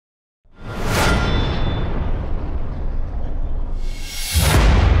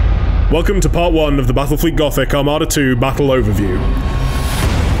Welcome to part 1 of the Battlefleet Gothic Armada 2 Battle Overview.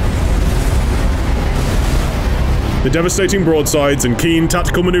 The devastating broadsides and keen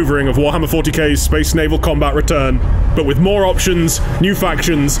tactical maneuvering of Warhammer 40k's space-naval combat return, but with more options, new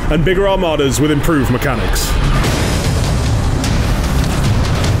factions, and bigger armadas with improved mechanics.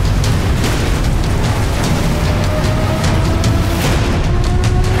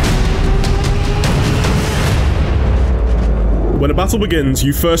 When a battle begins,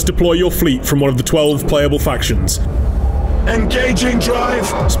 you first deploy your fleet from one of the 12 playable factions. Engaging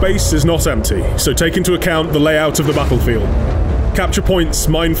drive! Space is not empty, so take into account the layout of the battlefield. Capture points,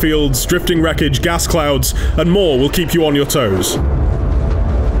 minefields, drifting wreckage, gas clouds, and more will keep you on your toes.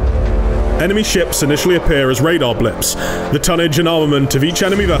 Enemy ships initially appear as radar blips, the tonnage and armament of each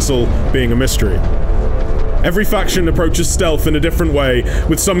enemy vessel being a mystery. Every faction approaches stealth in a different way,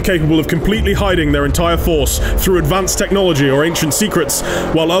 with some capable of completely hiding their entire force through advanced technology or ancient secrets,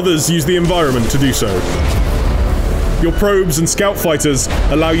 while others use the environment to do so. Your probes and scout fighters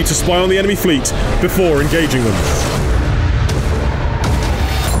allow you to spy on the enemy fleet before engaging them.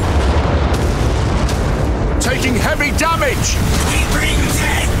 Taking heavy damage! We bring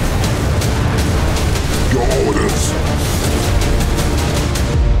death! Your orders!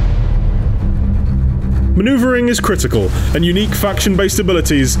 Maneuvering is critical, and unique faction-based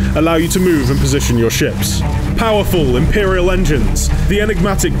abilities allow you to move and position your ships. Powerful Imperial engines, the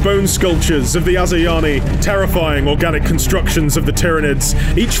enigmatic bone sculptures of the Azayani, terrifying organic constructions of the Tyranids,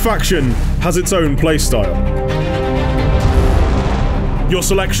 each faction has its own playstyle. Your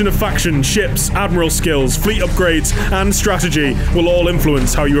selection of faction, ships, admiral skills, fleet upgrades, and strategy will all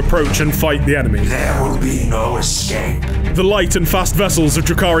influence how you approach and fight the enemy. There will be no escape. The light and fast vessels of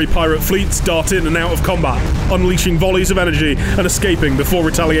Drakari pirate fleets dart in and out of combat, unleashing volleys of energy and escaping before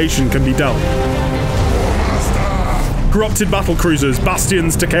retaliation can be dealt. Corrupted battlecruisers,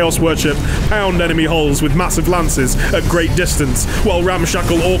 bastions to chaos worship, pound enemy hulls with massive lances at great distance, while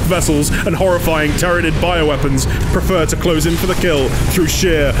ramshackle orc vessels and horrifying Tyranid bioweapons prefer to close in for the kill through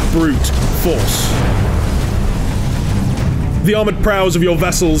sheer brute force. The armoured prows of your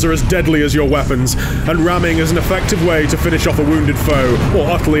vessels are as deadly as your weapons, and ramming is an effective way to finish off a wounded foe or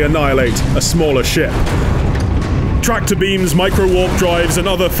utterly annihilate a smaller ship. Tractor beams, micro-warp drives, and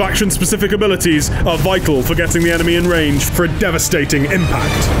other faction-specific abilities are vital for getting the enemy in range for a devastating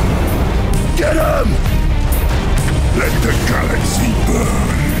impact. Get him! Let the galaxy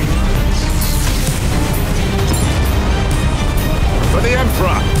burn! For the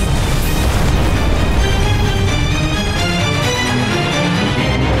Emperor!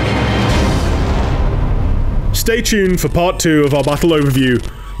 Stay tuned for part 2 of our battle overview,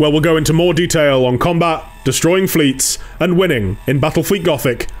 where we'll go into more detail on combat, destroying fleets, and winning in Battlefleet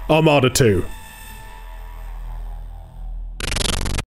Gothic Armada 2.